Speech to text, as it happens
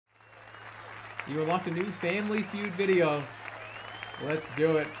You unlocked a new Family Feud video. Let's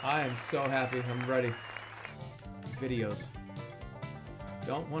do it. I am so happy. I'm ready. Videos.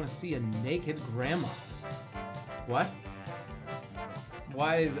 Don't want to see a naked grandma. What?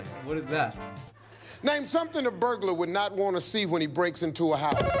 Why is it? What is that? Name something a burglar would not want to see when he breaks into a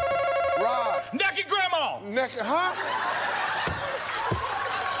house. Right. Naked grandma! Naked, huh?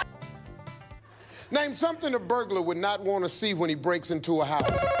 Name something a burglar would not want to see when he breaks into a house.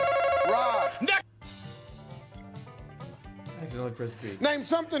 Right. Accidentally pressed B. Name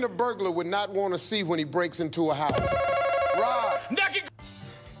something a burglar would not want to see when he breaks into a house. Right. Naked.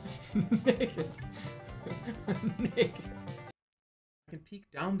 Naked. Naked. I can peek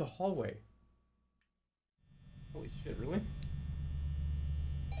down the hallway. Holy shit, really?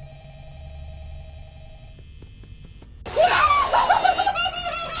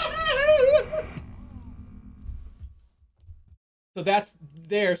 So that's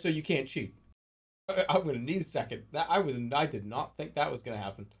there, so you can't cheat. I'm gonna need a second. I did not think that was gonna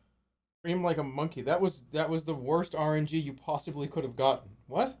happen. Scream like a monkey. That was the worst RNG you possibly could have gotten.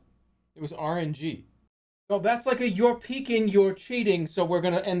 What? It was RNG. No, that's like a you're peeking, you're cheating, so we're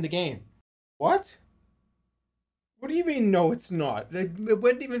gonna end the game. What? What do you mean, no, it's not? It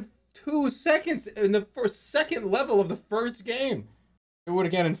went even 2 seconds in the second level of the first game. Do it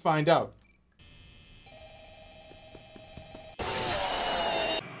again and find out.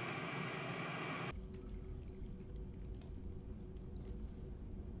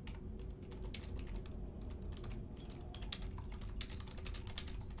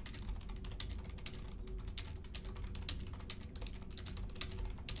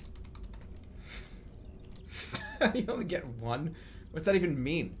 You only get one? What's that even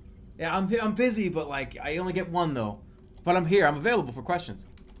mean? Yeah, I'm busy, but like I only get one though. But I'm here. I'm available for questions.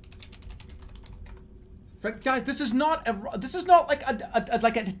 Guys, this is not like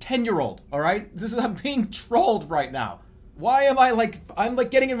a 10-year-old. All right, I'm being trolled right now. Why am I'm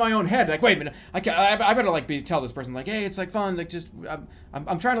like getting in my own head? Like, wait a minute, I better like tell this person like, hey, it's like fun. Like, just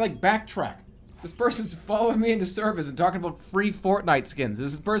I'm trying to like backtrack. This person's following me into service and talking about free Fortnite skins.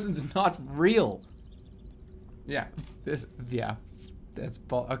 This person's not real. Yeah, that's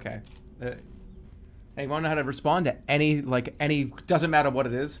okay. Hey, you wanna know how to respond to any, doesn't matter what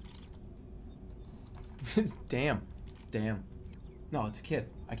it is? Damn. No, it's a kid.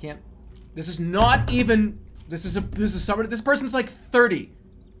 I can't, this is not even, this is somebody, this person's like 30.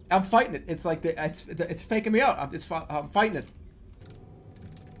 I'm fighting it. It's like, it's faking me out. I'm fighting it.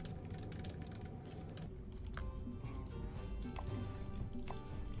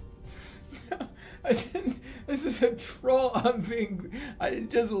 I didn't. This is a troll. I didn't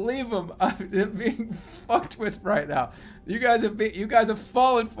just leave him. I'm being fucked with right now. You guys have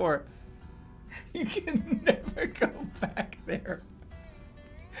fallen for it. You can never go back there.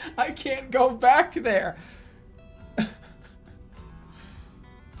 I can't go back there.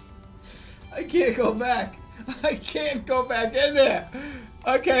 I can't go back. I can't go back in there.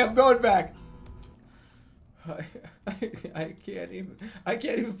 Okay, I'm going back. I can't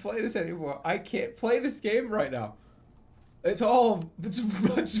even play this anymore. I can't play this game right now. It's ruined.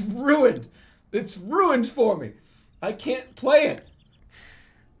 It's ruined for me. I can't play it.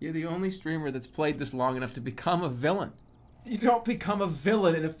 You're the only streamer that's played this long enough to become a villain. You don't become a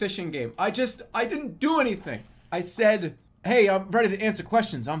villain in a fishing game. I didn't do anything. I said, hey, I'm ready to answer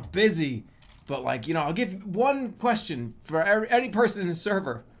questions. I'm busy. But like, you know, I'll give one question for any person in the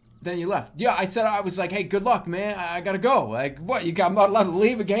server. Then you left. Yeah, I said, I was like, hey, good luck, man. I gotta go. Like, what? I'm not allowed to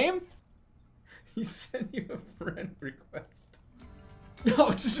leave a game? He sent you a friend request.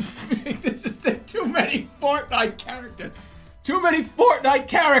 No, this is too many Fortnite characters. Too many Fortnite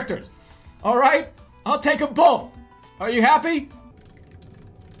characters. All right? I'll take them both. Are you happy?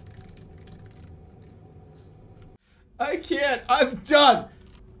 I can't. I'm done.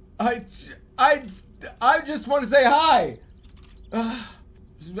 I just want to say hi. I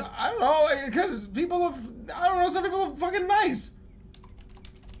don't know, because I don't know, some people are fucking nice.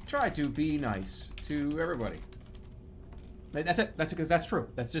 Try to be nice to everybody. That's it, because that's true.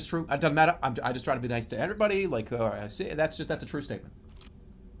 That's just true. It doesn't matter, I just try to be nice to everybody, like, see, that's a true statement.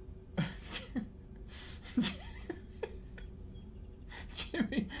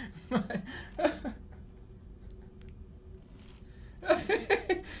 Jimmy,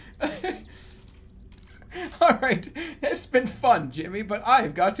 Alright, it's been fun, Jimmy, but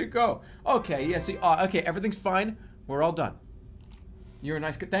I've got to go. Okay, yeah, see, okay, everything's fine. We're all done. You're a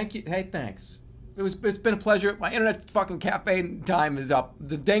nice guy. Thank you. Hey, thanks. It's been a pleasure. My internet fucking cafe time is up.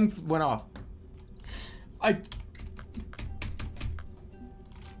 The ding went off.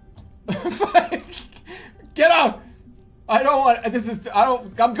 Get out! I don't want,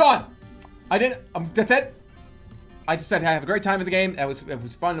 I'm gone. I didn't. That's it. I just said have a great time in the game. It was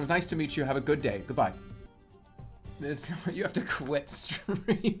fun. It was nice to meet you. Have a good day. Goodbye. You have to quit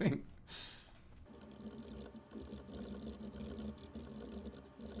streaming.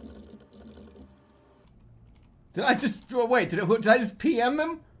 Did I just wait? Did I just PM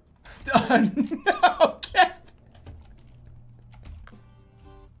him? No, get.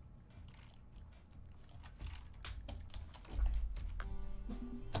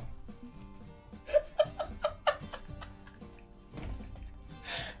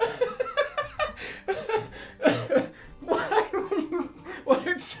 Why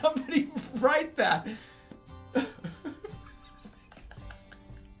would somebody write that? I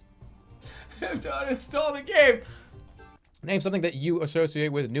have to uninstall the game. Name something that you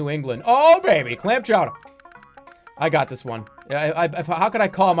associate with New England. Oh, baby, clam chowder. I got this one. How could I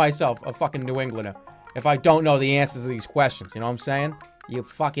call myself a fucking New Englander if I don't know the answers to these questions? You know what I'm saying? You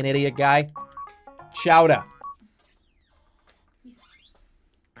fucking idiot guy. Chowder.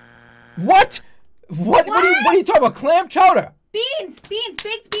 What? What are you talking about? Clam chowder? Beans,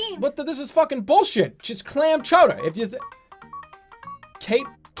 baked beans. This is fucking bullshit. Just clam chowder. If you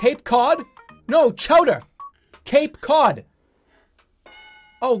Cape Cod? No, chowder. Cape Cod.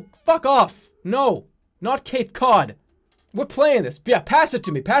 Oh, fuck off. No, not Cape Cod. We're playing this. Yeah, pass it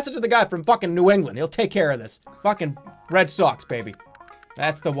to me. Pass it to the guy from fucking New England. He'll take care of this. Fucking Red Sox, baby.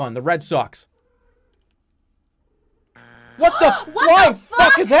 That's the one. The Red Sox. What the flying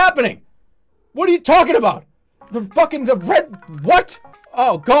fuck is happening? What are you talking about? The red, what?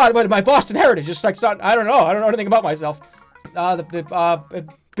 Oh God, what, my Boston heritage just like, I don't know anything about myself.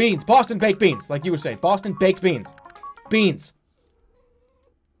 Beans, Boston baked beans, like you were saying. Boston baked beans. Beans.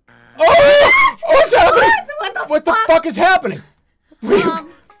 Oh! What's happening? What the fuck is happening?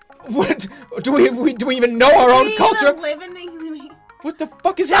 What? Do we even know our own culture? What the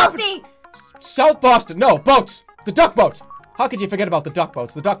fuck is happening? South Boston, no, boats. The duck boats. How could you forget about the duck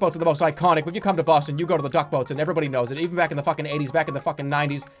boats? The duck boats are the most iconic. If you come to Boston, you go to the duck boats and everybody knows it. Even back in the fucking 80s, back in the fucking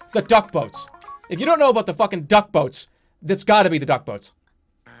 90s. The duck boats. If you don't know about the fucking duck boats, that's gotta be the duck boats.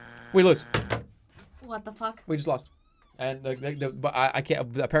 We lose. What the fuck? We just lost. And I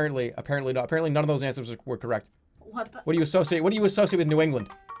can't, apparently not. Apparently none of those answers were correct. What do you associate with New England?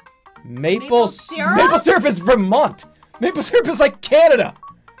 Maple syrup? Maple syrup is Vermont. Maple syrup is like Canada.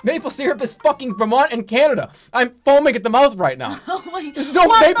 Maple syrup is fucking Vermont and Canada. I'm foaming at the mouth right now. Oh my, there's no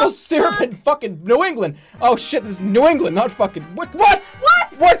maple syrup in fucking New England. Oh shit, this is New England, not fucking, what?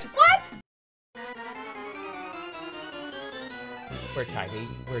 We're tiny,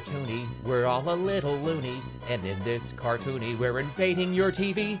 we're toony, we're all a little loony, and in this cartoony, we're invading your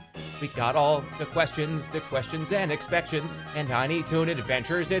TV. We got all the questions and expections, and Tiny Toon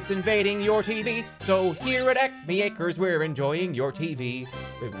Adventures, it's invading your TV. So here at Acme Acres, we're enjoying your TV.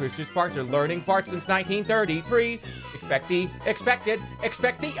 We've Christian farts are learning farts since 1933. Expect the expected,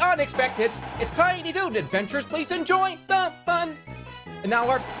 expect the unexpected. It's Tiny Toon Adventures, please enjoy the fun. And now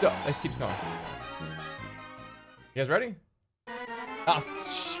so, let's keep going. You guys ready? Oh,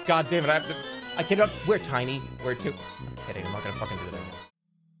 God damn it, I can't, we're tiny, we're too, I'm kidding, I'm not gonna fucking do that.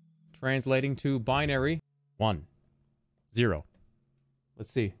 Translating to binary, 1, 0.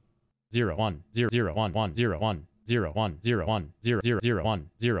 Let's see. 0, 1, 0, 0, 1, 1, 0, 1, 0, 1, 0, 1, 0, 0, 0, 1,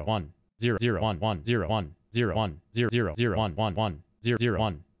 0, 1, 0, 0, 1, 1, 0, 1, 0, 1, 0, 0, 0, 1, 1, 1, 0, 0,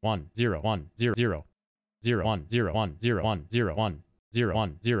 1, 1, 0, 1, 0, 0, 0, 1, 0, 1, 0, 1, 0, 1, 0,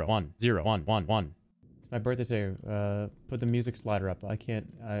 1, 0, 1, 0, 1, 1, 1. My birthday today. Put the music slider up. I can't,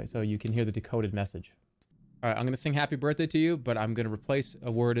 so you can hear the decoded message. All right, I'm gonna sing happy birthday to you, but I'm gonna replace a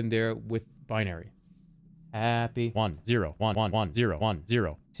word in there with binary. Happy 1 0 1 1 1 0 1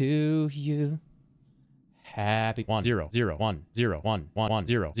 0 to you. Happy 1 0 0 1 0 1 1 1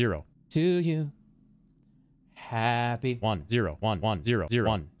 0 0 to you. Happy 1 0 1 1 0 0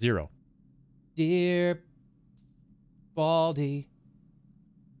 1 0. Dear Baldy.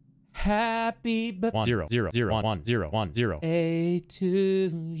 Happy birthday 1 0 0 0 1 1 0 1 0 A to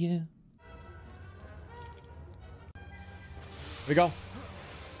you. Here we go.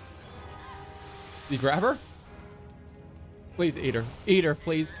 You grab her? Please eat her. Eat her,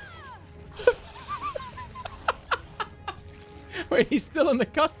 please. Wait, he's still in the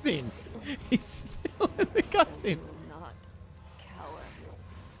cutscene. He's still in the cutscene. I will not cower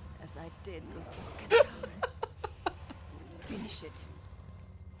as I did before. Finish it.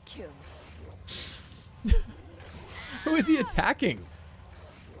 Kill. Who is he attacking?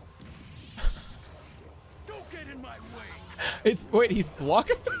 Don't get in my way. It's wait, he's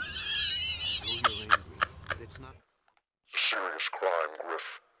blocking. It's not Serious crime,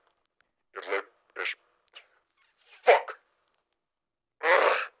 Griff. It's fuck.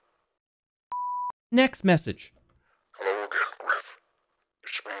 Next message. Hello again, Griff.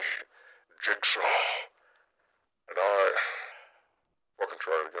 It's me, Jigsaw. And I... Fucking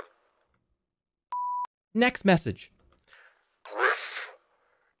try it again. Next message. Griff,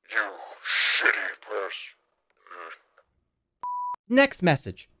 you shitty person. Next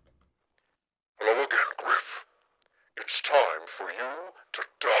message. Hello again, Griff. It's time for you to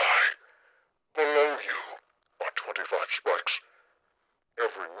die. Below you are 25 spikes.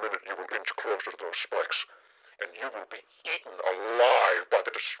 Every minute you will inch closer to those spikes, and you will be eaten alive by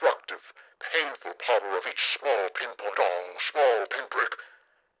the destructive, painful power of each small small pinprick.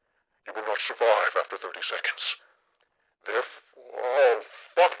 You will not survive after 30 seconds. Therefore, oh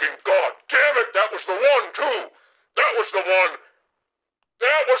fucking god damn it, that was the one too! That was the one!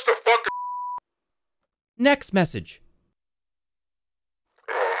 That was the fucking... Next message.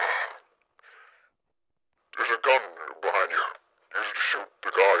 There's a gun behind you. Use it to shoot the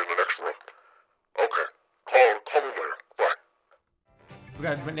guy in the next room. Okay. Call me later. Bye. We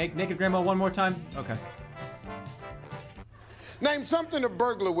got naked grandma one more time? Okay. Name something a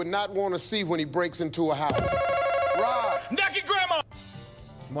burglar would not want to see when he breaks into a house. Right. Naked grandma!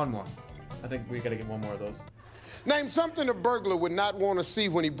 One more. I think we gotta get one more of those. Name something a burglar would not want to see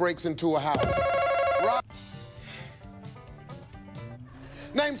when he breaks into a house. Right.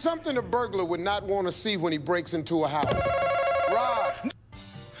 Name something a burglar would not want to see when he breaks into a house. Right.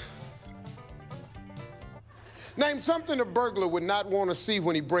 Name something a burglar would not want to see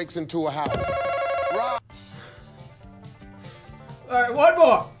when he breaks into a house. Right. All right, one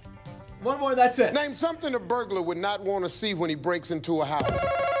more. One more, that's it. Name something a burglar would not want to see when he breaks into a house.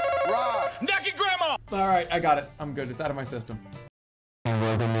 Right. Naked grandma! All right, I got it. I'm good. It's out of my system.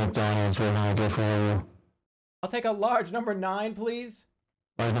 Welcome to McDonald's. What can I get for you? I'll take a large number 9, please.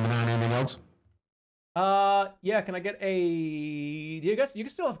 Large number 9, anything else? Yeah, can I get a... Do you guys, you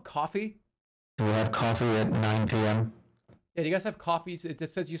can still have coffee? Do we have coffee at 9 p.m.? Yeah, do you guys have coffee? It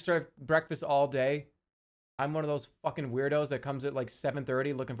just says you serve breakfast all day. I'm one of those fucking weirdos that comes at like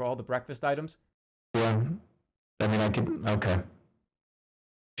 7:30 looking for all the breakfast items. Yeah. I mean, I could... Okay.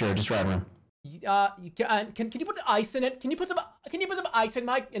 Sure, just right around. Can you put ice in it? Can you put some ice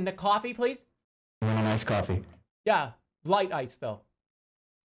in the coffee, please? You want a nice coffee? Yeah, light ice though.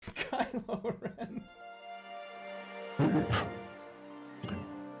 Kylo Ren.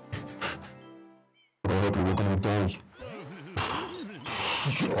 I hope you're working with those.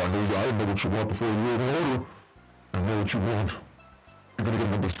 I know what you want before you leave an order. I know what you want. You're gonna get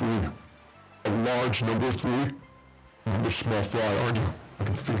number 3. A large number 3. Number small fry, aren't you? I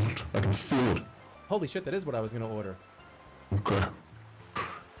can feel it. I can feel it. Holy shit, that is what I was gonna order. Okay.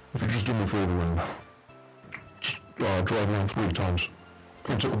 If you just do me a favor and just drive around 3 times. It's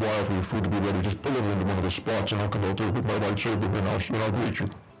gonna take a while for your food to be ready. Just pull over into one of the spots and I'll come out there with my lightsaber and I'll greet you.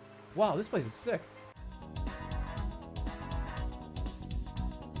 Wow, this place is sick.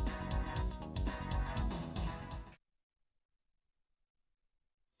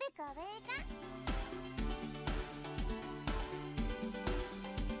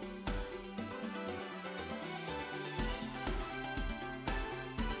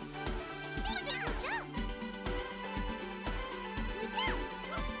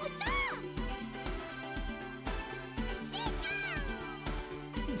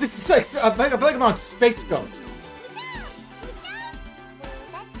 This is like, I feel like I'm on Space Ghost.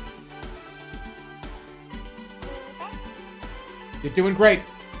 You're doing great.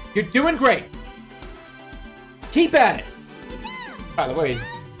 You're doing great. Keep at it. By the way,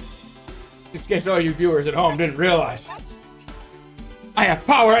 just in case all you viewers at home didn't realize, I have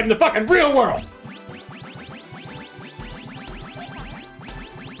power in the fucking real world.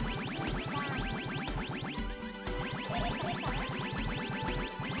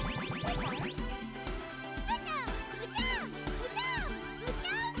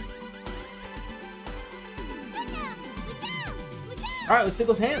 All right, let's take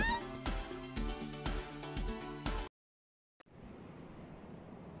those hands.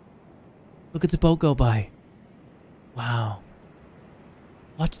 Look at the boat go by. Wow.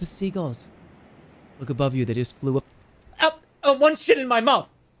 Watch the seagulls. Look above you, they just flew up. Ow! Oh, one shit in my mouth.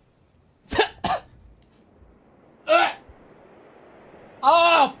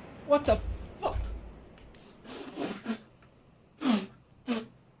 Oh, what the fuck?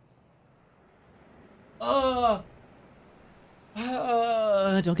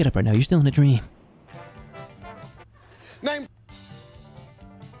 Don't get up right now. You're still in a dream. Name.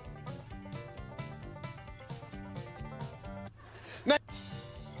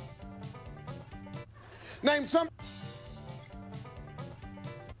 Name some.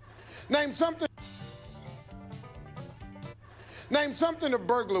 Name something. Name Name something a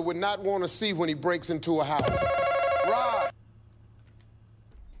burglar would not want to see when he breaks into a house. Rob.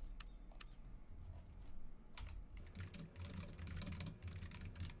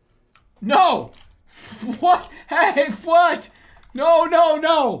 No! What? Hey, what? No, no,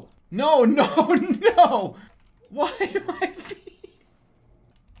 no! No, no, no! Why am I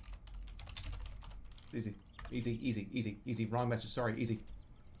Easy, easy, easy, easy, easy. Wrong message, sorry, easy.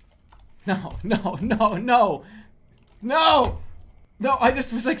 No, no, no, no! No! No, I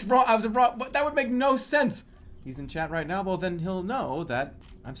just was like wrong, I was wrong, but that would make no sense! He's in chat right now, well then he'll know that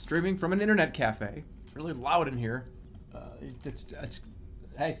I'm streaming from an internet cafe. It's really loud in here.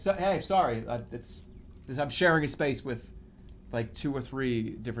 Hey, sorry. I'm sharing a space with like 2 or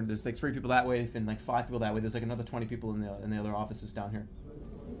 3 different. There's like 3 people that way and like 5 people that way. There's like another 20 people in the other offices down here.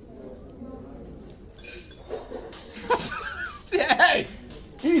 Hey,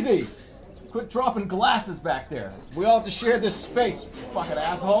 easy. Quit dropping glasses back there. We all have to share this space, fucking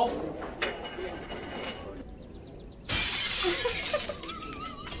asshole.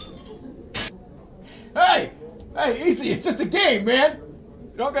 Hey, hey, easy. It's just a game, man.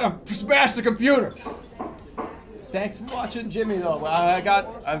 You don't gotta smash the computer. Thanks for watching, Jimmy. Though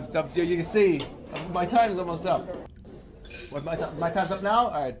you can see my time is almost up. What my time's up now?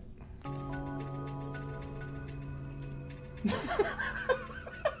 All right.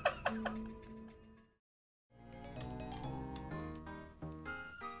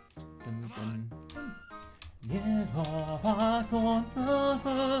 I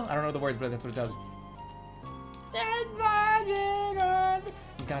don't know the words, but that's what it does.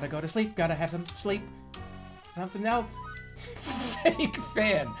 Gotta go to sleep, gotta have some sleep. Something else. Fake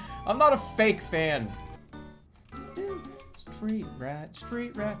fan. I'm not a fake fan. Street rat,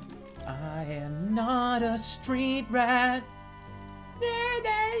 street rat. I am not a street rat. There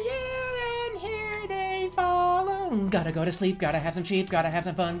they you and here they follow. Gotta go to sleep, gotta have some sheep, gotta have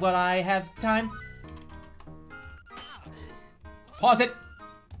some fun while I have time. Pause it.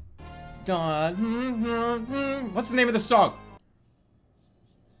 What's the name of the song?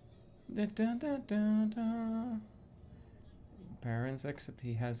 Parents except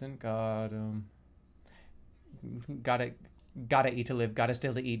he hasn't got them. Gotta eat to live. Gotta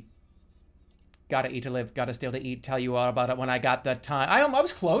still to eat. Gotta eat to live. Gotta still to eat. Tell you all about it when I got the time. I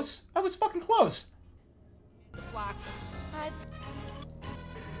was close. I was fucking close.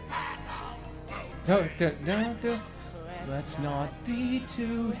 No. Let's not be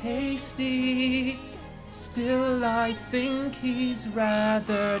too hasty. Still, I think he's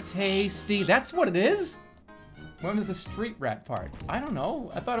rather tasty. That's what it is? When was the street rat part? I don't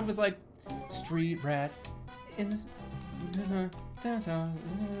know. I thought it was like street rat in this.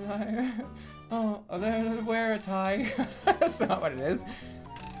 Oh, wear a tie. That's not what it is.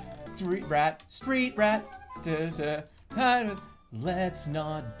 Street rat, street rat. Let's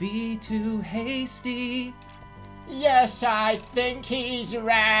not be too hasty. Yes, I think he's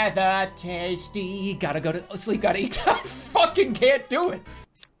rather tasty. Gotta go to sleep, gotta eat. I fucking can't do it.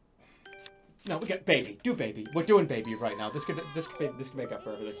 No, we got baby. Do baby. We're doing baby right now. This could make up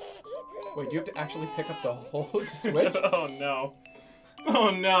for everything. Wait, do you have to actually pick up the whole Switch? Oh no.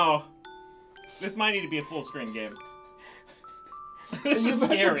 Oh no. This might need to be a full screen game. This is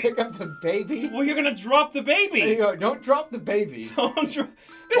scary. Pick up the baby? Well, you're gonna drop the baby. There you go. Don't drop the baby.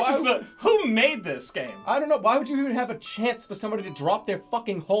 Who made this game? I don't know. Why would you even have a chance for somebody to drop their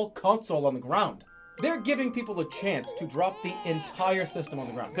fucking whole console on the ground? They're giving people a chance to drop the entire system on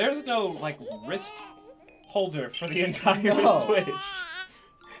the ground. There's no, like, wrist holder for the entire Switch.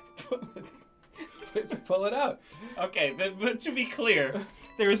 Just pull it out. Okay, but to be clear,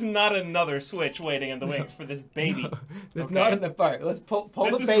 there is not another Switch waiting in the wings for this baby. No, there's not in the part. Let's pull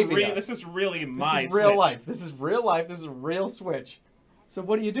the baby out. This is really my This is real Switch. life. This is real life. This is a real Switch. So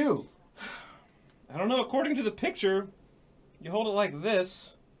what do you do? I don't know. According to the picture, you hold it like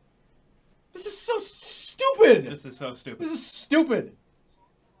this. This is so stupid! This is so stupid. This is stupid!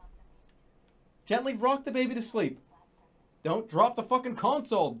 Gently rock the baby to sleep. Don't drop the fucking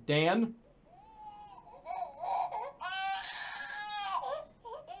console, Dan.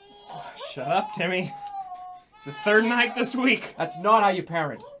 Shut up, Timmy. It's the 3rd night this week. That's not how you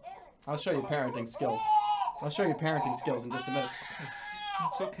parent. I'll show you parenting skills. I'll show you parenting skills in just a minute.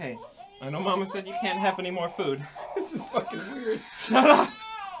 It's okay. I know Mama said you can't have any more food. This is fucking weird. Shut up!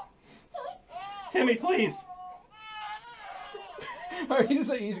 Timmy, please.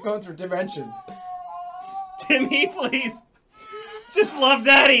 He's going through dimensions. Timmy, please. Just love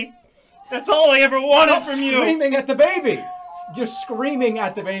Daddy. That's all I ever wanted from you. Screaming at the baby. You're screaming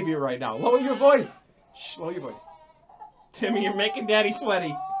at the baby right now. Lower your voice. Shh, lower your voice. Timmy, you're making Daddy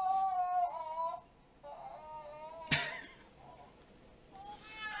sweaty.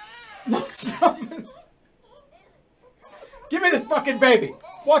 No, stop. Give me this fucking baby.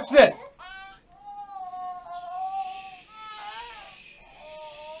 Watch this.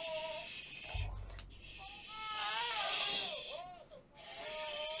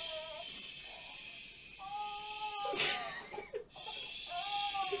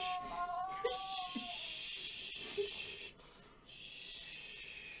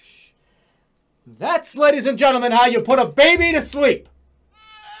 That's, ladies and gentlemen, how you put a baby to sleep.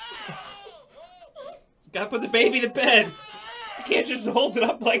 Gotta put the baby to bed. You can't just hold it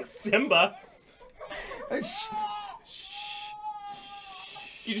up like Simba.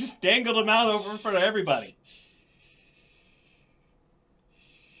 You just dangled him out over in front of everybody.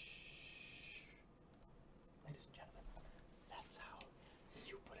 Ladies and gentlemen, that's how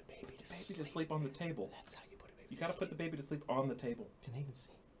you put a baby to sleep. Baby to sleep on the table. That's how you put a baby to sleep. You gotta put the baby to sleep on the table. Can they even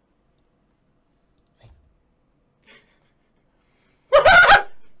see?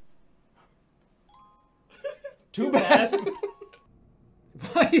 Too bad.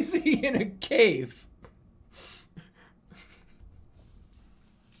 Why is he in a cave?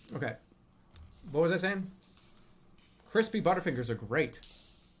 Okay. What was I saying? Crispy Butterfingers are great.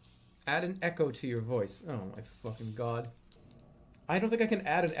 Add an echo to your voice. Oh my fucking god. I don't think I can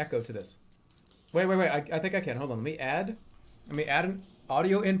add an echo to this. Wait. I think I can. Hold on. Let me add an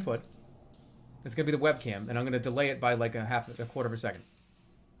audio input. It's going to be the webcam, and I'm going to delay it by like a quarter of a second.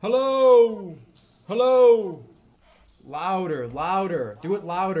 Hello! Hello! Louder, louder. Do it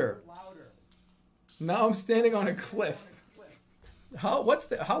louder. Now I'm standing on a cliff. How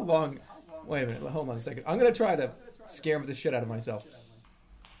long? Wait a minute, hold on a second. I'm gonna try to scare the shit out of myself.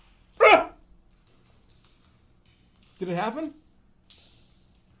 Did it happen?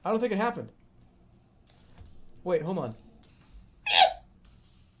 I don't think it happened. Wait, hold on.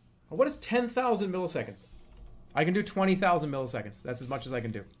 What is 10,000 milliseconds? I can do 20,000 milliseconds. That's as much as I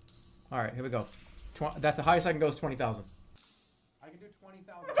can do. Alright, here we go. That's the highest I can go is 20,000. I can do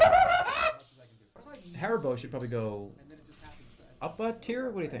 20,000. Haribo should probably go up a tier?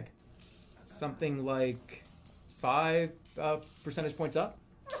 What do you think? Something like 5 percentage points up?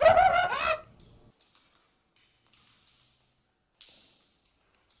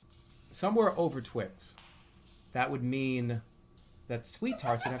 Somewhere over Twix. That would mean that Sweet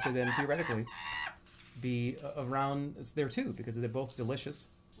Tarts would have to then theoretically be around there too, because they're both delicious.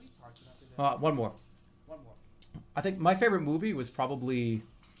 One more. I think my favorite movie was probably...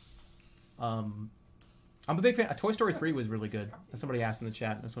 I'm a big fan. Toy Story 3 was really good. Somebody asked in the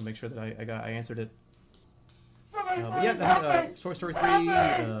chat. I just want to make sure that I answered it. But yeah, Toy Story 3...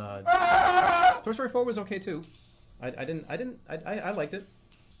 Toy Story 4 was okay too. I liked it.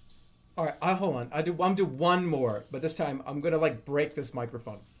 Alright, hold on. I'm gonna do one more, but this time I'm gonna like break this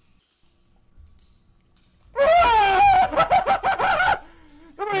microphone.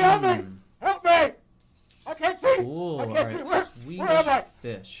 Somebody help me! Help me! I can't see! Ooh, I can't see! Swedish where am I?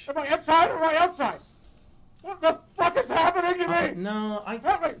 fish. Am I inside or am I outside? What the fuck is happening to me? Okay, no,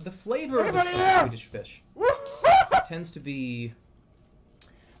 the flavor of Swedish fish tends to be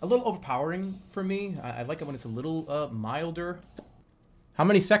a little overpowering for me. I like it when it's a little milder. How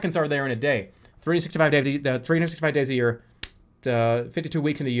many seconds are there in a day? 365 days a year, 52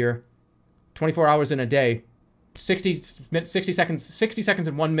 weeks in a year, 24 hours in a day, 60 seconds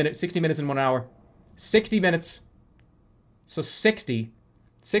in 1 minute, 60 minutes in 1 hour, 60 minutes. So 60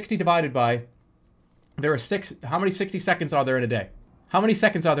 divided by, there are how many 60 seconds are there in a day? How many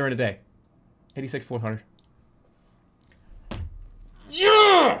seconds are there in a day? 86,400.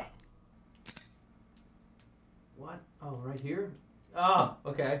 Yeah! What? Oh, right here? Oh,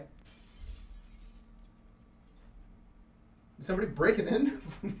 okay. Somebody breaking in?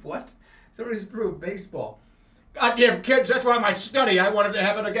 What? Somebody just threw a baseball. Goddamn kids, that's why my study, I wanted to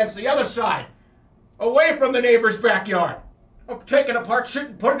have it against the other side. Away from the neighbor's backyard. I'm taking apart shit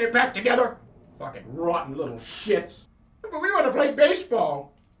and putting it back together. Fucking rotten little shits. But we want to play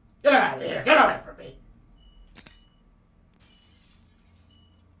baseball. Get out of here. Get away from me.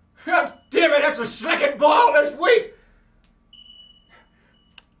 God damn it, that's the second ball this week.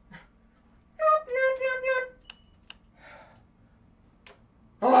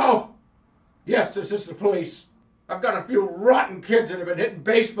 Hello? Yes, this is the police. I've got a few rotten kids that have been hitting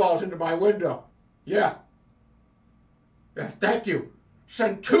baseballs into my window. Yeah. Yeah, thank you.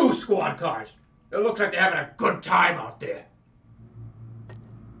 Send 2 squad cars. It looks like they're having a good time out there.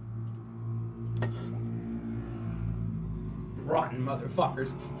 Rotten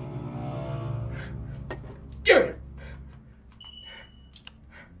motherfuckers. Give it.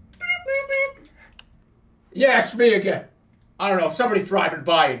 Yeah, it's me again. I don't know, somebody's driving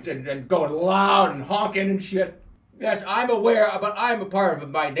by and going loud and honking and shit. Yes, I'm aware, but I'm a part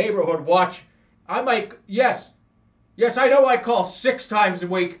of my neighborhood watch. I might, yes. Yes, I know I call 6 times a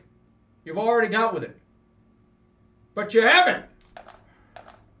week. You've already dealt with it. But you haven't.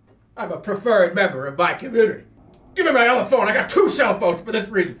 I'm a preferred member of my community. Give me my other phone. I got 2 cell phones for this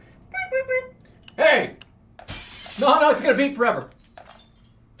reason. Hey! No, it's gonna beep forever.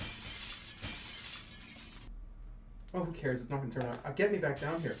 Oh, who cares? It's not gonna turn on. Get me back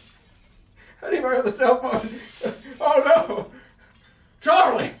down here. I need my other cell phone. Oh no!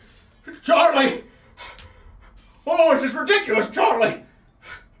 Charlie! Charlie! Oh, this is ridiculous, Charlie!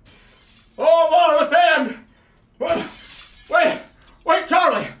 Oh, Aladdin Fan! Wait,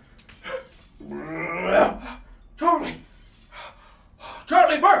 Charlie! Charlie!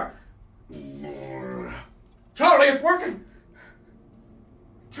 Charlie, Burr! Charlie, it's working!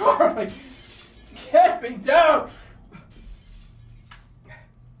 Charlie! Get me down!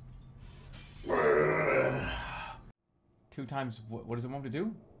 Two times, what does it want me to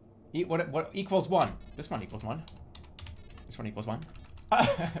do? What equals 1? This one equals 1. This one equals 1.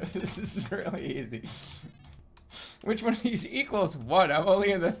 This is really easy. Which one of these equals 1? I'm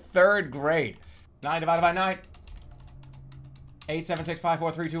only in the 3rd grade. 9 divided by 9. 8, 7, 6, 5,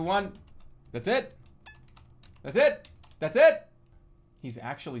 4, 3, 2, 1. That's it. That's it. That's it. He's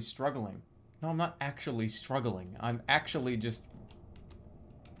actually struggling. No, I'm not actually struggling. I'm actually just...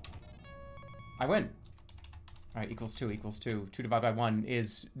 I win. All right, equals 2, equals 2. 2 divided by 1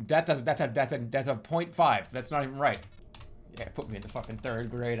 is... That's a 0.5. That's not even right. Yeah, put me in the fucking 3rd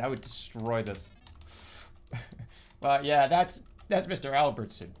grade. I would destroy this. Well, yeah, that's Mr.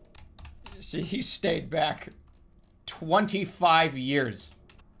 Albertson. See, he stayed back 25 years.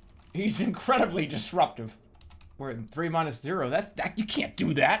 He's incredibly disruptive. We're in 3 minus 0. That you can't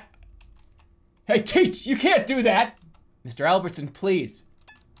do that. Hey, teach, you can't do that. Mr. Albertson, please.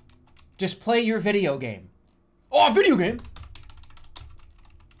 Just play your video game. Oh, video game!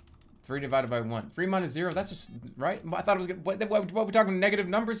 3 divided by 1. 3 minus 0, that's just, right? I thought it was good. What are we talking negative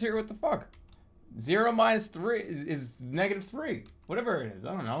numbers here? What the fuck? 0 minus 3 is negative 3. Whatever it is,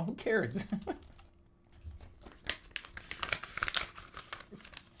 I don't know. Who cares?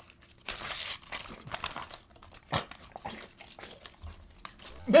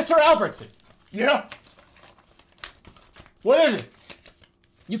 Mr. Albertson! Yeah? What is it?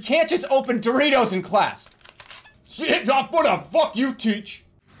 You can't just open Doritos in class. Shit, what the fuck you teach?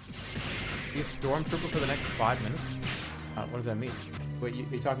 Be a stormtrooper for the next 5 minutes? What does that mean? Wait,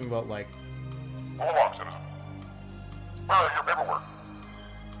 you're talking about like... Hold on, citizen. Where are your paperwork?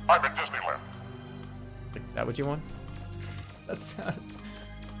 I'm in Disneyland. Is that what you want? That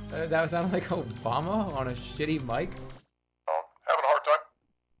sounded like Obama on a shitty mic. Oh, having a hard time?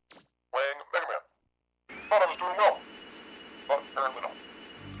 Playing Mega Man. Thought I was doing well. But apparently not.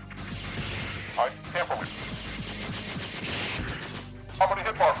 I can't believe it. How many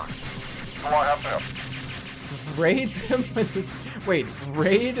hit markers do I have to have? Raid them with this... Wait,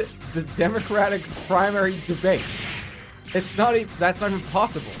 raid the Democratic primary debate. It's not even... That's not even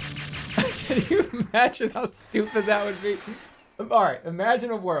possible. Can you imagine how stupid that would be? Alright, imagine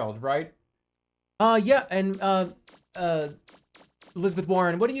a world, right? Yeah, and, Elizabeth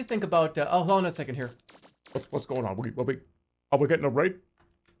Warren, what do you think about, oh, hold on a second here. What's going on? Are we getting a raid?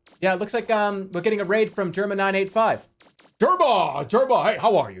 Yeah, it looks like, we're getting a raid from Jerma 985. Jerma, hey,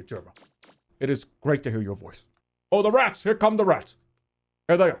 how are you, Jerma? It is great to hear your voice. Oh, the rats, here come the rats.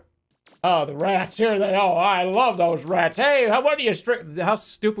 Here they are. Oh, the rats, here they are. Oh, I love those rats. Hey, what do you how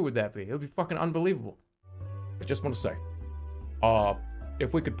stupid would that be? It would be fucking unbelievable. I just want to say,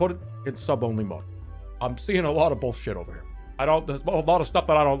 if we could put it in sub-only mode. I'm seeing a lot of bullshit over here. There's a lot of stuff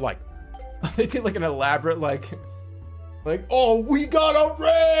that I don't like. They did like an elaborate, like, oh, we got a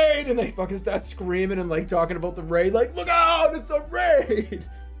raid! And they fucking start screaming and like talking about the raid, like, look out, it's a raid!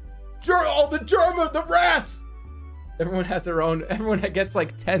 The German, the rats! Everyone has their own, everyone gets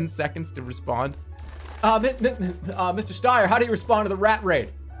like 10 seconds to respond. Mr. Steyer, how do you respond to the rat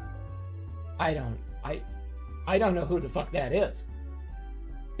raid? I don't know who the fuck that is.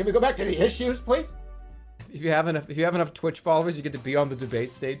 Can we go back to the issues, please? If you have enough Twitch followers, you get to be on the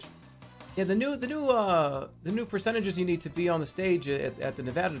debate stage. Yeah, the new percentages you need to be on the stage at the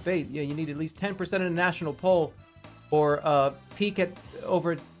Nevada debate. Yeah, you need at least 10% in a national poll, or peak at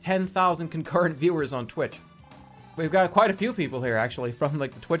over 10,000 concurrent viewers on Twitch. We've got quite a few people here actually from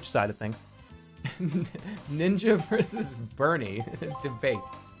like the Twitch side of things. Ninja versus Bernie debate.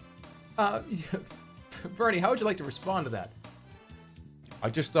 Bernie, how would you like to respond to that? I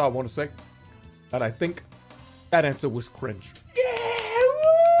just want to say that I think that answer was cringe. Yeah!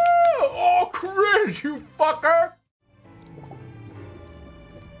 Woo! Oh, cringe, you fucker!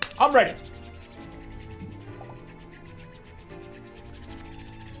 I'm ready.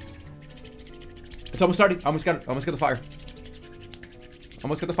 It's almost starting. I almost got it. Almost got the fire.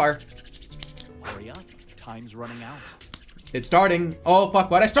 Almost got the fire. Hurry up. Time's running out. It's starting. Oh,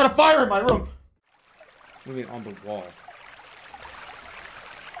 fuck. Why'd I start a fire in my room? What do you mean on the wall?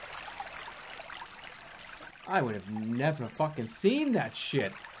 I would have never fucking seen that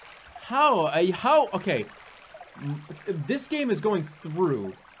shit. How? Okay. This game is going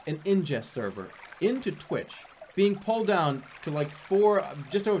through an ingest server into Twitch, being pulled down to like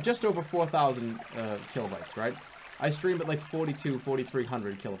just over 4,000 kilobytes, right? I stream at like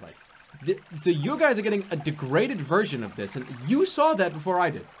 4,300 kilobytes. So you guys are getting a degraded version of this, and you saw that before I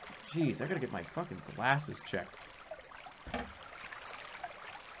did. Jeez, I gotta get my fucking glasses checked.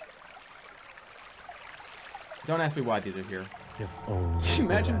 Don't ask me why these are here. Can you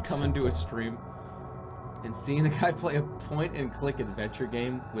imagine coming to a stream and seeing a guy play a point-and-click adventure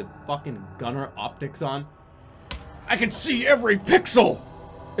game with fucking gunner optics on? I can see every pixel!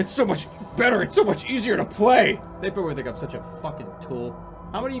 It's so much better, it's so much easier to play! They probably think I'm such a fucking tool.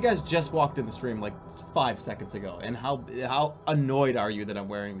 How many of you guys just walked in the stream like 5 seconds ago? And how annoyed are you that I'm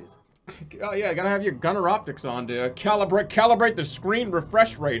wearing these? Oh yeah, gotta have your gunner optics on to calibrate the screen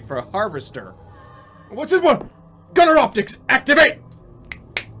refresh rate for a harvester. What's this one? Gunner optics, activate!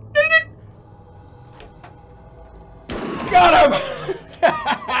 Got him!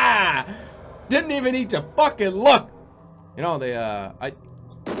 Didn't even need to fucking look! You know,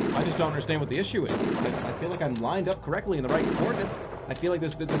 I just don't understand what the issue is. I feel like I'm lined up correctly in the right coordinates. I feel like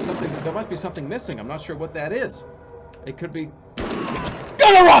there's something, there must be something missing. I'm not sure what that is. It could be...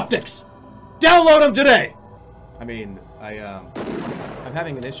 Gunner optics! Download them today! I mean, I'm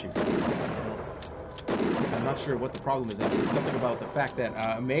having an issue. I'm not sure what the problem is. It's something about the fact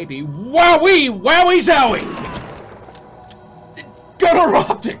that, maybe... Wowie! Wowie zowie! Gunner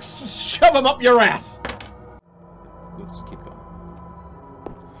optics! Shove them up your ass! Let's keep going.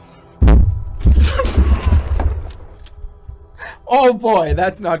 Oh boy,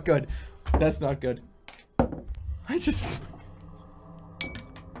 that's not good. That's not good. I just...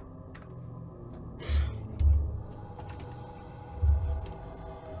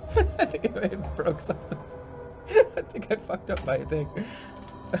 I think I may have broke something. I think I fucked up my thing.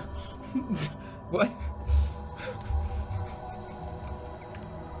 What?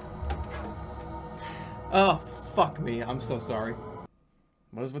 Oh, fuck me. I'm so sorry.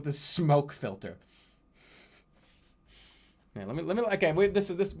 What is with this smoke filter? Yeah, let me. Okay, wait. This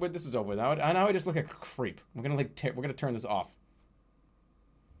is over now. Now I just look like a creep. We're gonna turn this off.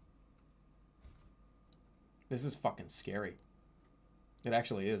 This is fucking scary. It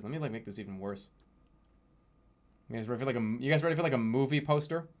actually is. Let me like make this even worse. You guys ready for like a movie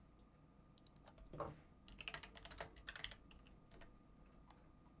poster?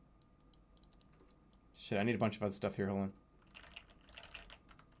 Shit, I need a bunch of other stuff here. Hold on.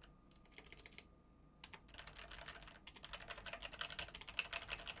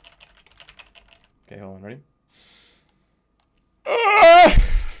 Okay, hold on. Ready?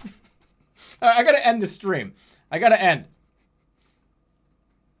 I gotta end the stream. I gotta end.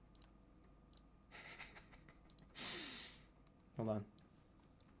 Hold on.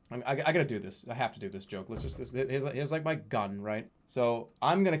 I gotta do this. I have to do this joke. Let's just... Here's like my gun, right? So,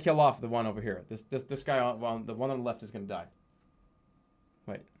 I'm gonna kill off the one over here. This guy, the one on the left is gonna die.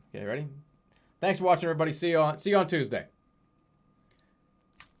 Wait. Okay, ready? Thanks for watching, everybody. See you on Tuesday.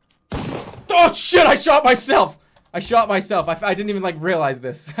 Oh, shit! I shot myself! I shot myself. I didn't even, like, realize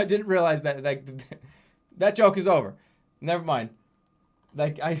this. I didn't realize that, like... That joke is over. Never mind.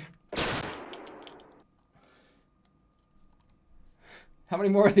 Like, How many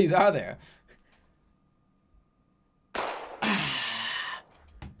more of these are there?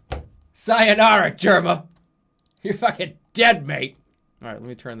 Sayonara, Jerma. You're fucking dead, mate. All right, let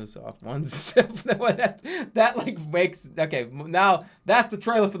me turn this off. One step. That like makes... Okay, now that's the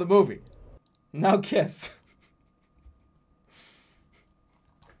trailer for the movie. Now kiss.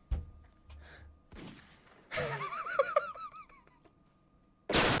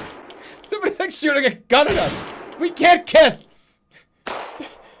 Somebody's like shooting a gun at us. We can't kiss.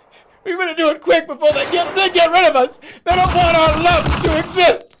 We better do it quick before they get rid of us. They don't want our love to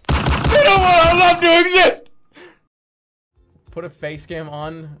exist. They don't want our love to exist. Put a face cam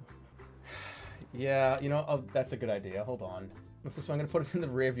on. Yeah, you know, oh, that's a good idea. Hold on. I'm gonna put it in the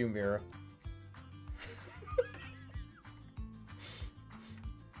rearview mirror.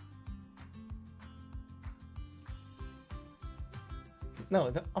 No,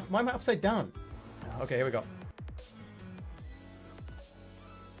 why am I upside down? Okay, here we go.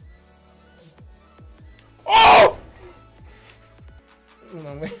 Oh! Hold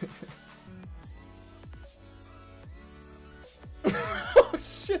on, wait. Oh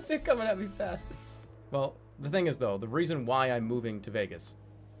shit, they're coming at me fast. Well, the thing is, though, the reason why I'm moving to Vegas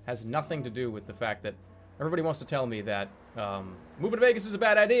has nothing to do with the fact that everybody wants to tell me that moving to Vegas is a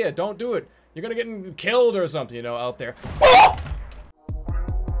bad idea. Don't do it. You're gonna get killed or something, you know, out there.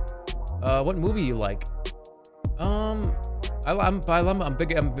 What movie you like? I'm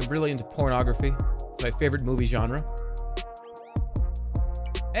really into pornography. It's my favorite movie genre.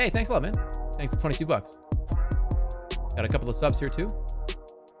 Hey, thanks a lot, man. Thanks for 22 bucks. Got a couple of subs here too.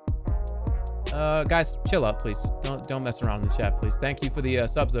 Guys, chill out, please. Don't mess around in the chat, please. Thank you for the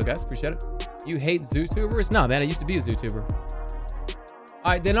subs, though, guys. Appreciate it. You hate Zootubers? No, man. I used to be a Zootuber.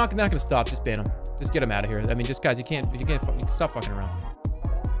 All right, they're not gonna stop. Just ban them. Just get them out of here. I mean, just guys, you can't stop fucking around.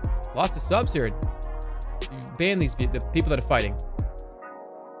 Lots of subs here. You ban the people that are fighting.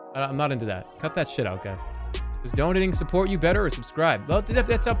 I'm not into that. Cut that shit out, guys. Does donating support you better or subscribe? Well,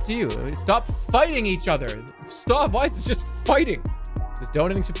 that's up to you. Stop fighting each other. Stop. Why is it just fighting? Does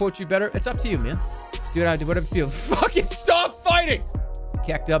donating support you better? It's up to you, man. Just do whatever you feel. Fucking stop fighting!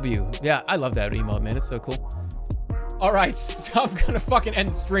 Cac W. Yeah, I love that emote, man. It's so cool. All right, I'm gonna fucking end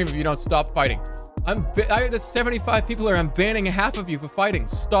the stream if you don't stop fighting. There's 75 people here. I'm banning half of you for fighting.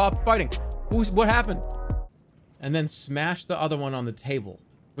 Stop fighting. What happened? And then smash the other one on the table.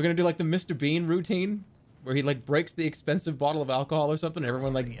 We're gonna do like the Mr. Bean routine, where he like breaks the expensive bottle of alcohol or something. And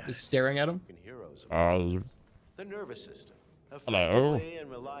everyone like is staring at him. The nervous system. Hello. And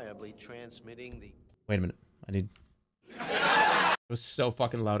reliably transmitting the... Wait a minute. I need... It was so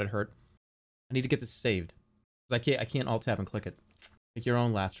fucking loud it hurt. I need to get this saved. I can't alt tab and click it. Make your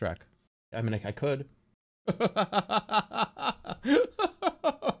own laugh track. I mean, I could.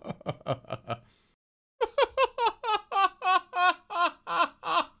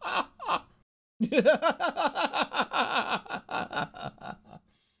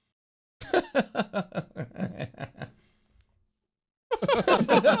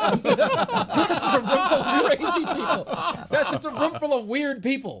 That's just a room full of crazy people. That's just a room full of weird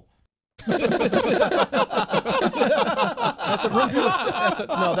people. That's a room full of...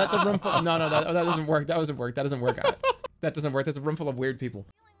 No, that's a room full... No, that doesn't work. That doesn't work. That doesn't work. That doesn't work. That's a room full of weird people.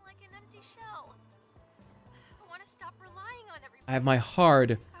 Like an empty shell. I want to stop relying on everybody. I have my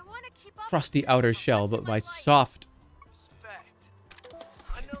hard, crusty outer shell, but my soft...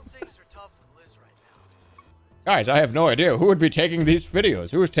 Guys, I have no idea who would be taking these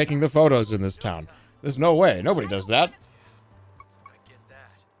videos. Who is taking the photos in this town? There's no way. Nobody does that.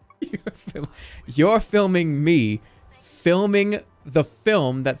 You're filming me filming the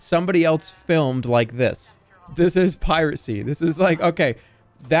film that somebody else filmed like this. This is piracy. This is like, okay,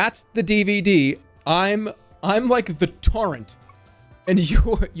 that's the DVD. I'm like the torrent. And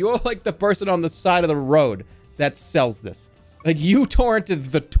you're like the person on the side of the road that sells this. Like you torrented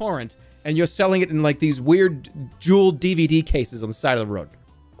the torrent and you're selling it in like these weird jeweled DVD cases on the side of the road.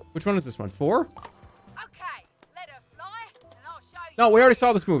 Which one is this one? 4? Okay, let her fly, and I'll show you. No, we already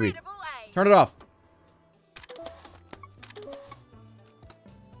saw this movie. Turn it off.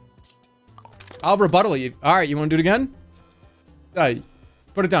 I'll rebuttal you. All right, you want to do it again?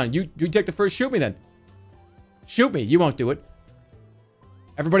 Put it down. You take the first. Shoot me then. Shoot me. You won't do it.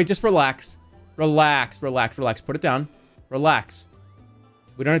 Everybody, just relax. Relax. Relax. Relax. Put it down. Relax.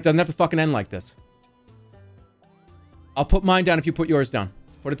 It doesn't have to fucking end like this. I'll put mine down if you put yours down.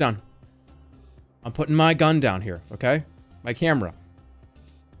 Put it down. I'm putting my gun down here, okay? My camera.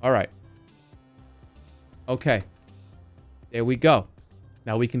 All right. Okay. There we go.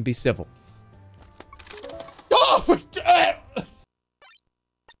 Now we can be civil. Oh!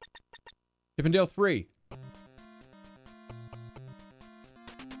 Chippendale 3.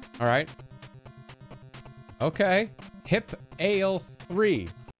 All right. Okay. Hip Ale 3.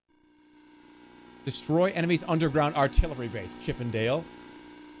 Destroy enemy's underground artillery base, Chippendale.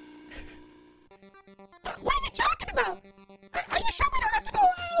 What are you talking about? Are you sure we don't have to go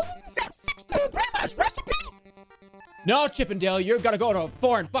fix the grandma's recipe? No, Chippendale, you gotta go to a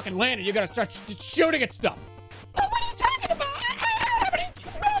foreign fucking land and you gotta start shooting at stuff. Well, what are you talking about? I don't have any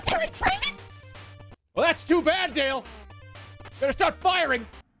military training. Well, that's too bad, Dale. Better start firing.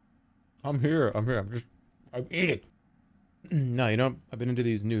 I'm here. I'm eating. No, you know, I've been into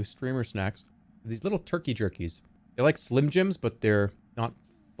these new streamer snacks. These little turkey jerkies. They're like Slim Jims, but they're not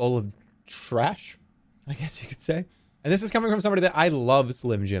full of trash, I guess you could say. And this is coming from somebody that I love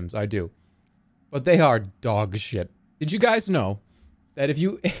Slim Jims. I do. But they are dog shit. Did you guys know that if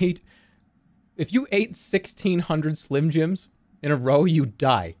you ate 1,600 Slim Jims in a row, you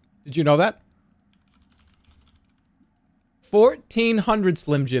die? Did you know that? 1,400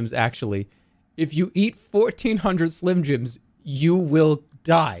 Slim Jims, actually. If you eat 1,400 Slim Jims, you will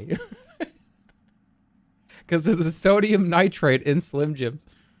die. Because of the sodium nitrate in Slim Jims.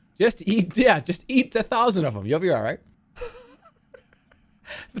 Just eat, yeah, just eat 1,000 of them. You'll be all right.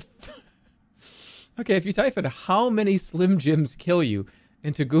 Okay, if you type in how many Slim Jims kill you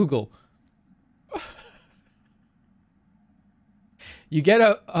into Google, you get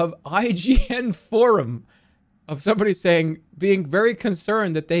a IGN forum of somebody saying, being very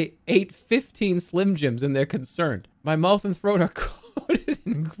concerned that they ate 15 Slim Jims and they're concerned. My mouth and throat are coated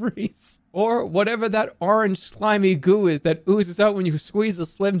in grease. Or whatever that orange slimy goo is that oozes out when you squeeze a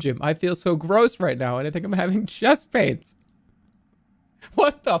Slim Jim. I feel so gross right now and I think I'm having chest pains.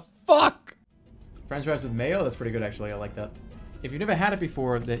 What the fuck? French fries with mayo? That's pretty good, actually. I like that. If you've never had it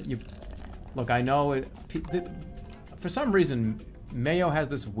before, that you... Look, I know it... For some reason, mayo has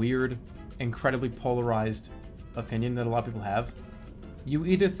this weird, incredibly polarized opinion that a lot of people have. You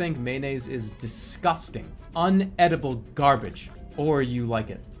either think mayonnaise is disgusting, unedible garbage, or you like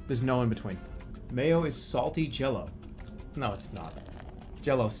it. There's no in between. Mayo is salty Jello. No, it's not.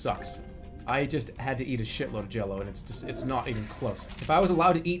 Jello sucks. I just had to eat a shitload of Jello, and it's not even close. If I was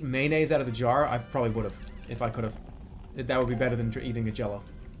allowed to eat mayonnaise out of the jar, I probably would have, if I could have. That would be better than eating a Jello.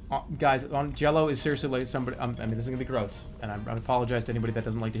 Guys, on Jello is seriously like somebody. I mean, this is gonna be gross, and I apologize to anybody that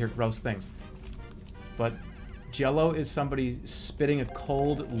doesn't like to hear gross things. But Jello is somebody spitting a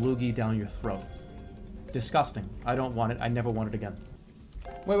cold loogie down your throat. Disgusting. I don't want it. I never want it again.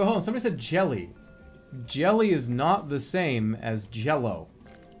 Wait, hold on. Somebody said jelly. Jelly is not the same as Jello.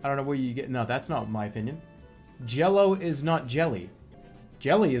 I don't know where you get... No, that's not my opinion. Jello is not jelly.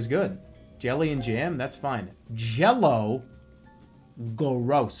 Jelly is good. Jelly and jam, that's fine. Jello...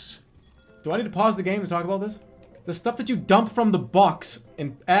 gross. Do I need to pause the game to talk about this? The stuff that you dump from the box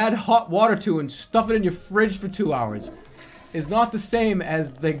and add hot water to and stuff it in your fridge for 2 hours is not the same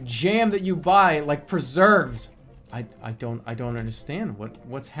as the jam that you buy, like preserves. I don't understand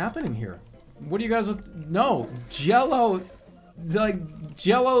what's happening here. What do you guys... No, Jello... Like,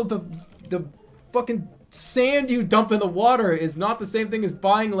 Jello, the fucking sand you dump in the water is not the same thing as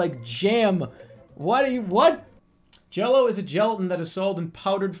buying, like, jam. What? Jello is a gelatin that is sold in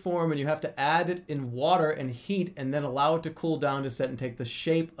powdered form, and you have to add it in water and heat, and then allow it to cool down to set and take the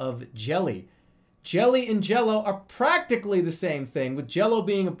shape of jelly. Jelly and Jello are practically the same thing, with Jello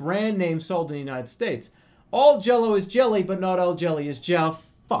being a brand name sold in the United States. All Jello is jelly, but not all jelly is gel.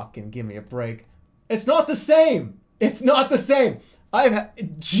 Fucking give me a break. It's not the same! It's not the same. I've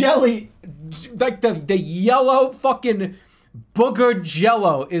had jelly, like the yellow fucking booger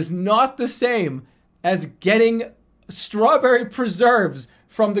Jello is not the same as getting strawberry preserves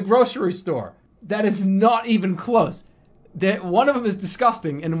from the grocery store. That is not even close. One of them is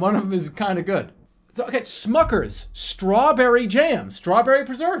disgusting and one of them is kind of good. So, okay, Smucker's strawberry jam, strawberry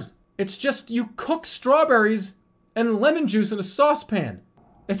preserves. It's just you cook strawberries and lemon juice in a saucepan.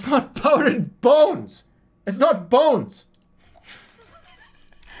 It's not powdered bones. It's not bones.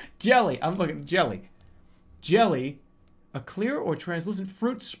 Jelly. I'm looking at jelly. Jelly, a clear or translucent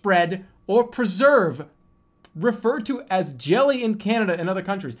fruit spread or preserve referred to as jelly in Canada and other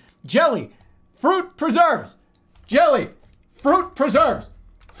countries. Jelly. Fruit preserves. Jelly. Fruit preserves.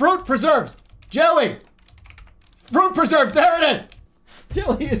 Fruit preserves. Jelly. Fruit preserves. There it is.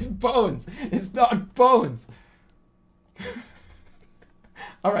 Jelly is bones. It's not bones.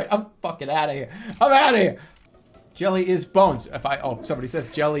 Alright, I'm fucking out of here. I'm out of here. Jelly is bones. Somebody says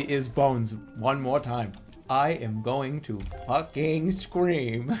jelly is bones one more time. I am going to fucking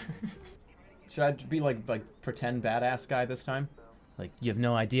scream. Should I be like pretend badass guy this time? Like, you have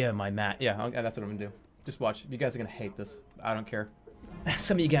no idea my Yeah, that's what I'm gonna do. Just watch. You guys are gonna hate this. I don't care.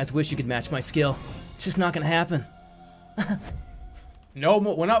 Some of you guys wish you could match my skill. It's just not gonna happen. No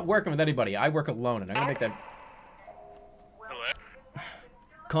more. We're not working with anybody. I work alone, and I'm gonna make that...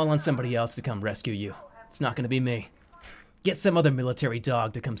 Call on somebody else to come rescue you. It's not gonna be me. Get some other military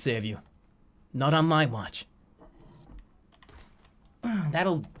dog to come save you. Not on my watch.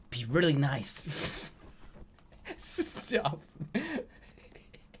 That'll be really nice. Stop.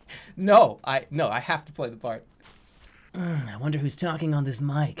 No, I have to play the part. I wonder who's talking on this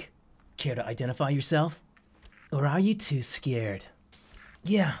mic. Care to identify yourself? Or are you too scared?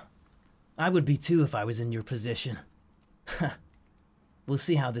 Yeah, I would be too if I was in your position. We'll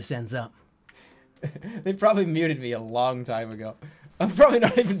see how this ends up. They probably muted me a long time ago. I'm probably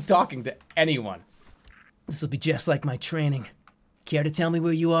not even talking to anyone. This will be just like my training. Care to tell me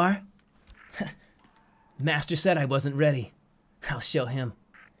where you are? Master said I wasn't ready. I'll show him.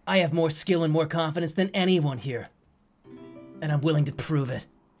 I have more skill and more confidence than anyone here. And I'm willing to prove it.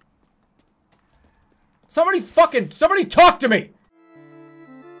 Somebody talk to me!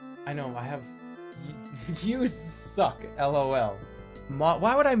 I know, I have... You suck, LOL.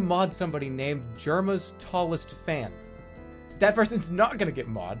 Why would I mod somebody named Jerma's tallest fan? That person's not gonna get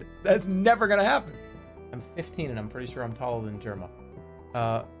mod. That's never gonna happen. I'm 15 and I'm pretty sure I'm taller than Jerma.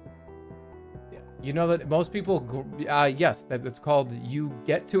 You know that most people, yes, that's called, you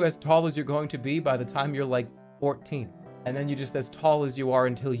get to as tall as you're going to be by the time you're like 14. And then you're just as tall as you are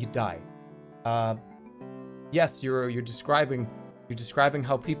until you die. Yes, you're describing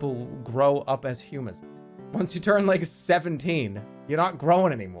how people grow up as humans. Once you turn like 17, you're not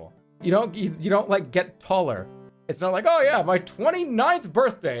growing anymore. You don't like get taller. It's not like, oh yeah, my 29th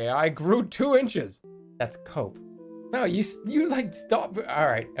birthday, I grew 2 inches. That's cope. No, you like stop. All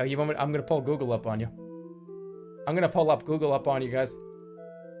right, you want me? I'm gonna pull Google up on you. I'm gonna pull up Google up on you guys.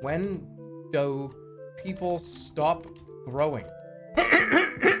 When do people stop growing?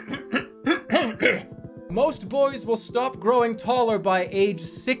 Most boys will stop growing taller by age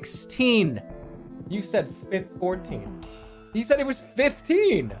 16. You said 14. He said it was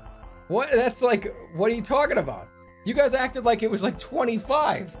 15. What? That's like, what are you talking about? You guys acted like it was like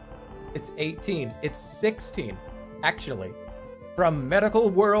 25. It's 18. It's 16. Actually, from Medical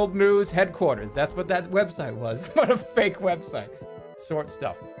World News headquarters. That's what that website was. What a fake website. Short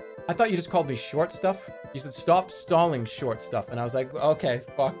stuff. I thought you just called me short stuff. You said stop stalling short stuff. And I was like, okay,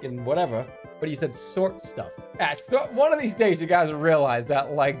 fucking whatever. But you said short stuff. Yeah, so one of these days you guys will realize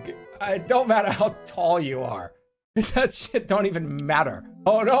that, like, it don't matter how tall you are. That shit don't even matter.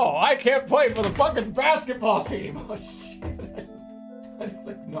 Oh no, I can't play for the fucking basketball team. Oh shit. I just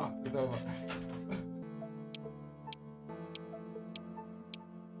like knocked this over.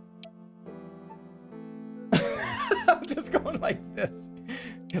 I'm just going like this.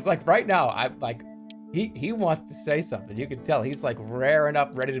 Because like right now, I'm like, he wants to say something. You can tell he's like raring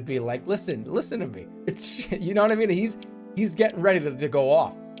up, ready to be like, listen to me. It's, you know what I mean? He's getting ready to go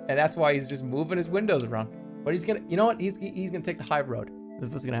off. And that's why he's just moving his windows around. But he's gonna, you know what? He's gonna take the high road. This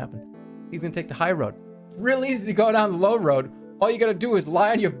is what's gonna happen. He's gonna take the high road. It's real easy to go down the low road. All you gotta do is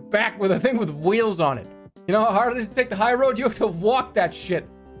lie on your back with a thing with wheels on it. You know how hard it is to take the high road? You have to walk that shit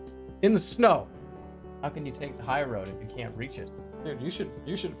in the snow. How can you take the high road if you can't reach it? Dude, you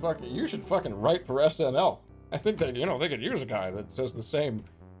should fucking write for SNL. I think they could use a guy that does the same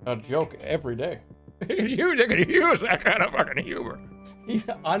joke every day. They could use that kind of fucking humor. He's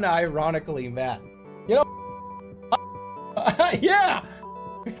unironically mad. You know? Yeah.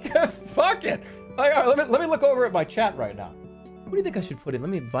 Fuck it. All right, let me look over at my chat right now. What do you think I should put in? Let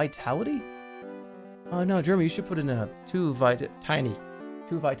me vitality. Oh no, Jeremy, you should put in a 2 tiny.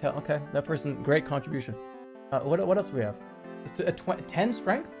 2 vital. Okay, that person, great contribution. What else do we have? It's a 10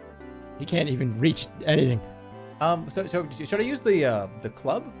 strength. He can't even reach anything. So should I use the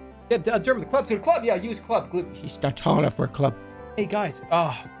club? Yeah, Jeremy, the club. Yeah, use club. He's not tall enough for a club. Hey guys,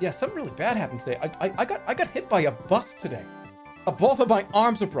 yeah, something really bad happened today. I got hit by a bus today. Both of my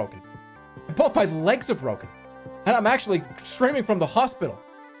arms are broken. Both my legs are broken. And I'm actually streaming from the hospital.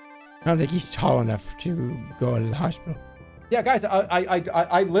 I don't think he's tall enough to go to the hospital. Yeah, guys,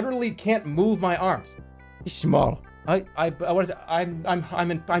 I literally can't move my arms. He's small. What is it?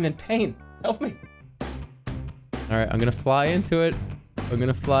 I'm in pain. Help me. All right, I'm gonna fly into it. I'm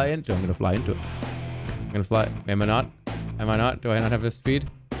gonna fly into it. I'm gonna fly. Am I not? Am I not? Do I not have the speed?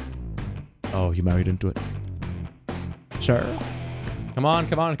 Oh, you married into it. Sure. Come on.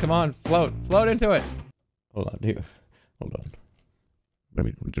 Float into it. Hold on, dude. Hold on. Let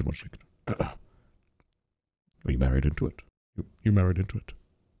me just 1 second. Are you married into it? You married into it?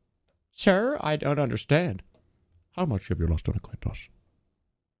 Sir, I don't understand. How much have you lost on a coin toss?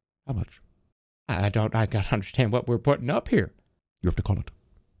 How much? I can't understand what we're putting up here. You have to call it.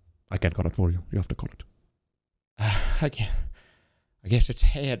 I can't call it for you. You have to call it. I can't. I guess it's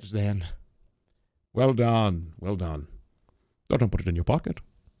heads then. Well done. Well done. Oh, don't put it in your pocket.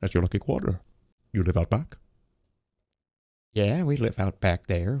 That's your lucky quarter. You live out back? Yeah, we live out back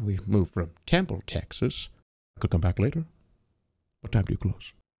there. We moved from Temple, Texas. I could come back later. What time do you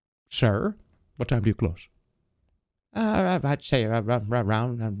close? Sir? What time do you close? I'd say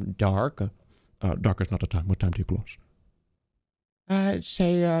around dark. Dark is not the time. What time do you close? I'd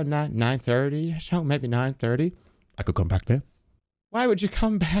say 9:30, so maybe 9:30. I could come back then. Why would you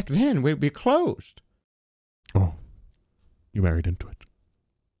come back then? We'd be closed. Oh, you married into it.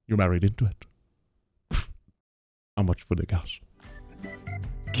 You married into it. How much for the gas?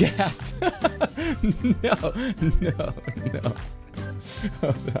 Gas? No.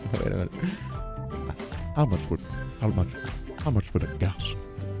 Wait a minute. How much for the gas?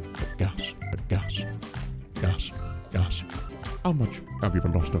 The gas. How much have you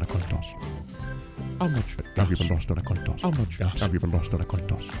even lost on a coin toss? How much have you even lost on a coin toss? How much gas have you even lost on a coin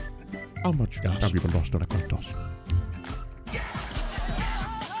toss? How much gas have you even lost on a coin toss?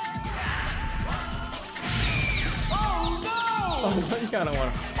 Oh no! Oh, you kind of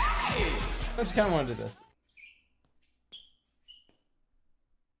want to. I just kind of want to do this.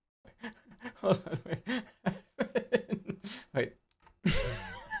 Hold on, wait. Wait.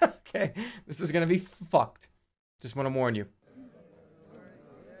 Okay, this is gonna be fucked. Just want to warn you.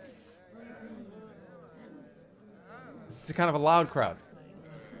 This is kind of a loud crowd.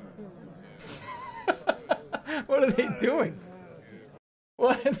 What are they doing?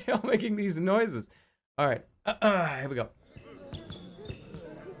 Why are they all making these noises? All right, here we go.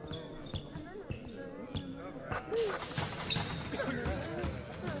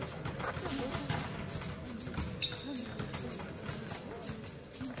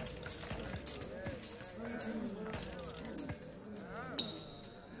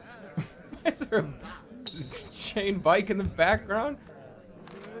 Is there a chain bike in the background?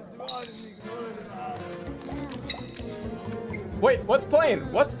 Wait, what's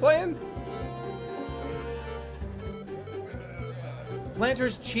playing? What's playing?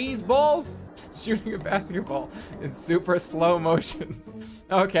 Planters cheese balls? Shooting a basketball in super slow motion.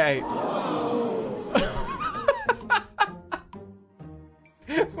 Okay.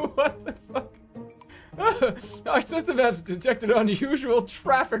 What the fuck? Our system has detected unusual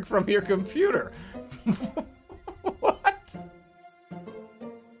traffic from your computer. What?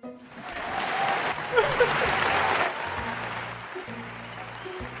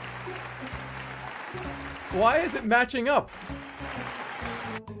 Why is it matching up?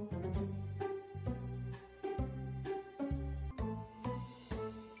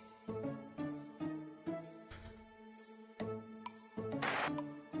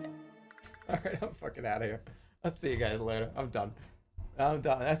 Alright, I'm fucking out of here. I'll see you guys later. I'm done. I'm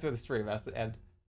done. That's where the stream has to end.